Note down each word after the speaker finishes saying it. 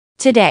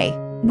Today,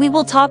 we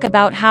will talk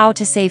about how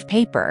to save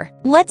paper.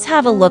 Let's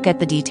have a look at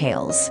the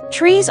details.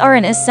 Trees are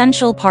an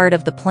essential part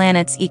of the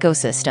planet's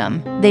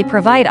ecosystem. They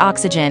provide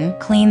oxygen,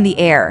 clean the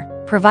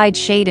air, provide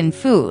shade and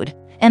food,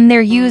 and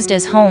they're used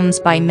as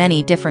homes by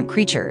many different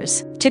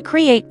creatures. To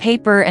create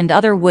paper and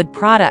other wood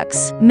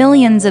products,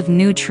 millions of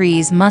new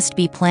trees must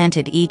be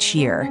planted each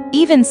year.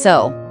 Even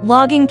so,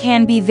 logging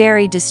can be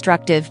very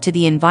destructive to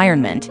the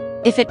environment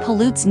if it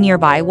pollutes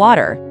nearby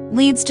water,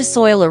 leads to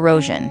soil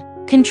erosion,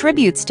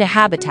 contributes to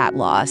habitat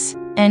loss,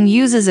 and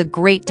uses a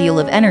great deal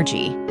of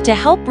energy. To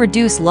help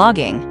reduce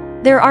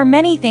logging, there are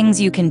many things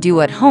you can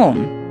do at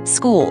home,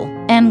 school,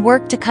 and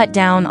work to cut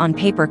down on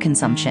paper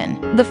consumption.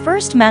 The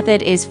first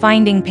method is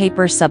finding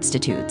paper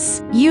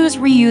substitutes. Use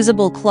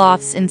reusable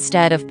cloths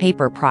instead of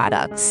paper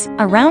products.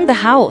 Around the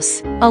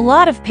house, a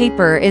lot of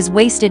paper is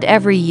wasted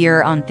every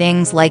year on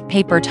things like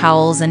paper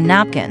towels and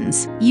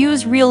napkins.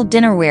 Use real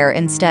dinnerware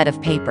instead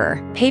of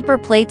paper. Paper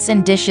plates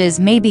and dishes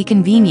may be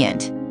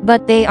convenient,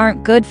 but they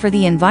aren't good for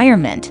the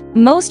environment.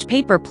 Most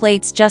paper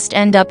plates just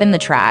end up in the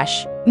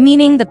trash,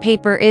 meaning the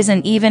paper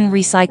isn't even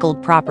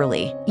recycled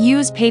properly.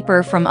 Use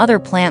paper from other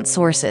plant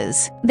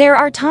sources. There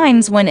are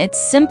times when it's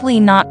simply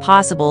not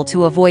possible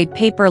to avoid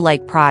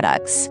paper-like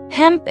products.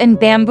 Hemp and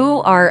bamboo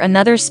are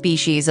another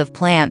species of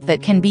plant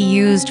that can be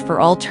used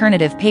for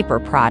alternative paper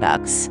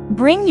products.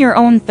 Bring your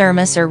own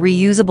thermos or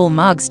reusable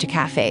mugs to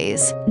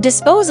cafes.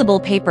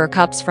 Disposable paper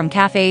cups from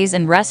cafes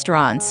and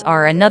restaurants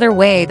are another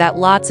way that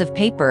lots of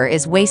paper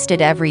is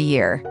wasted every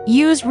year.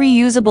 Use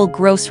reusable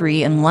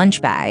grocery and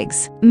lunch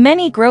bags.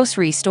 Many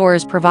grocery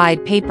stores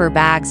provide paper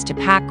bags to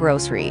pack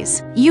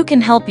groceries. You can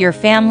help your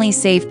family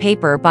save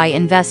paper by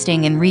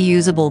investing in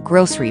reusable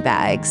grocery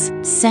bags.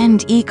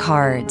 Send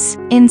e-cards.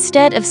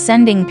 Instead of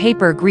sending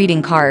paper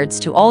greeting cards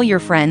to all your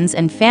friends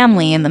and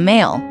family in the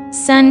mail,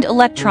 send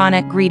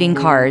electronic greeting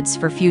cards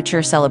for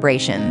future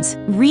celebrations.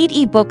 Read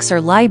e-books or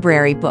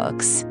library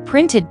books.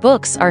 Printed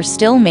books are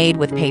still made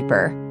with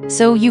paper,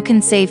 so you can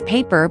save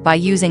paper by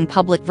using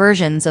public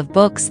versions of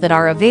books that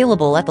are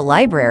available at the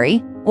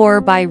library,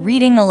 or by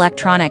reading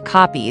electronic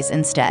copies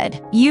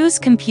instead. Use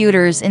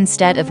computers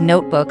instead of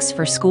notebooks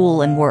for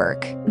school and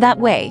work. That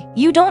way,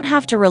 you don't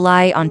have to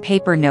rely on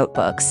paper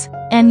notebooks,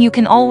 and you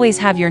can always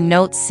have your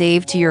notes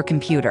saved to your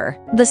computer.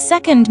 The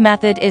second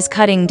method is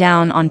cutting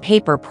down on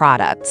paper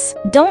products.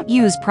 Don't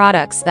use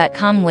products that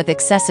come with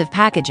excessive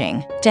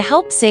packaging. To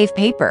help save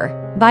paper,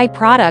 buy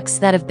products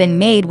that have been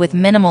made with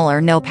minimal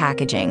or no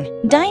packaging.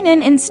 Dine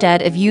in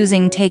instead of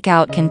using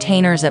takeout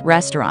containers at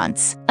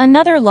restaurants.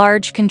 Another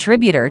large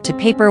contributor to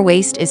paper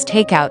waste is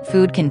takeout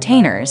food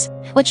containers,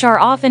 which are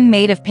often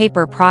made of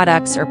paper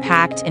products or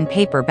packed in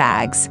paper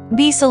bags.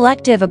 Be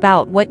selective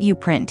about what you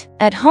print.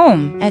 At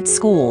home, at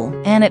school,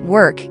 and at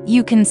work,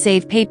 you can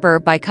save paper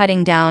by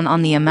cutting down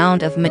on the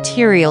amount of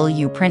material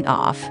you print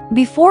off.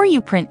 Before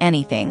you print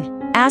anything,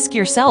 ask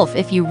yourself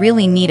if you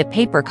really need a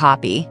paper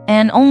copy,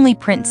 and only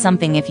print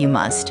something if you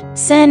must.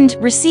 Send,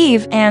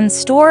 receive, and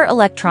store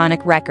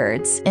electronic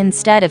records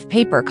instead of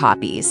paper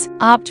copies.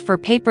 Opt for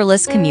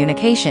paperless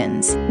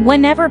communications.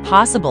 Whenever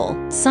possible,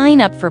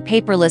 sign up for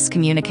paperless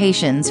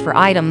communications for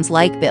items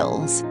like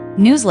bills,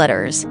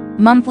 newsletters,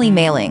 monthly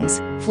mailings,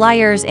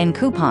 flyers and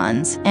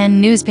coupons, and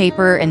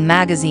newspaper and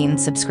magazine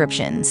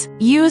subscriptions.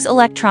 Use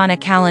electronic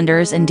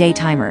calendars and day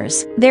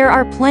timers. There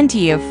are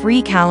plenty of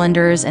free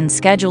calendars and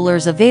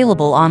schedulers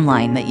available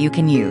online that you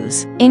can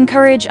use.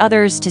 Encourage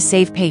others to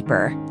save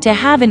paper. To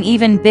have an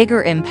even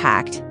bigger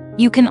impact,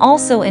 you can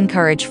also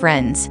encourage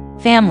friends,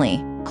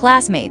 family,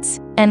 classmates,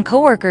 and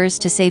coworkers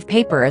to save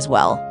paper as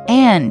well.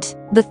 And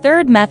the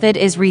third method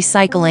is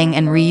recycling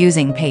and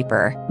reusing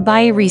paper.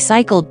 Buy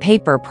recycled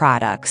paper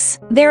products.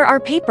 There are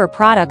paper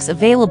products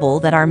available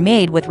that are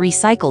made with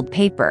recycled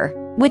paper,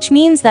 which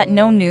means that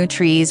no new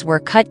trees were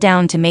cut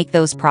down to make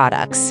those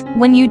products.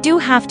 When you do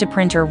have to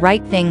print or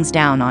write things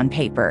down on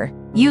paper,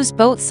 use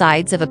both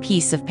sides of a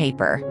piece of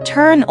paper.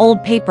 Turn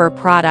old paper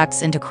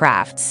products into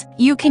crafts.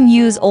 You can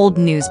use old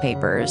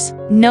newspapers,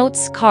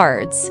 notes,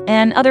 cards,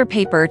 and other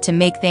paper to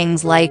make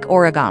things like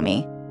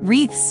origami,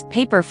 wreaths,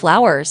 paper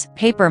flowers,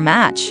 paper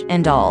match,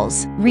 and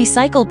dolls.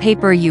 Recycle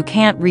paper you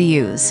can't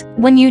reuse.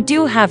 When you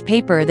do have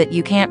paper that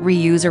you can't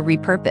reuse or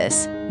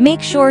repurpose,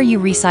 make sure you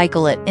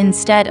recycle it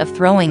instead of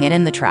throwing it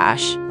in the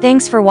trash.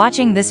 Thanks for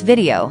watching this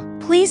video.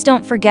 Please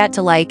don't forget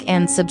to like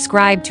and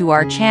subscribe to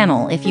our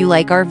channel if you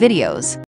like our videos.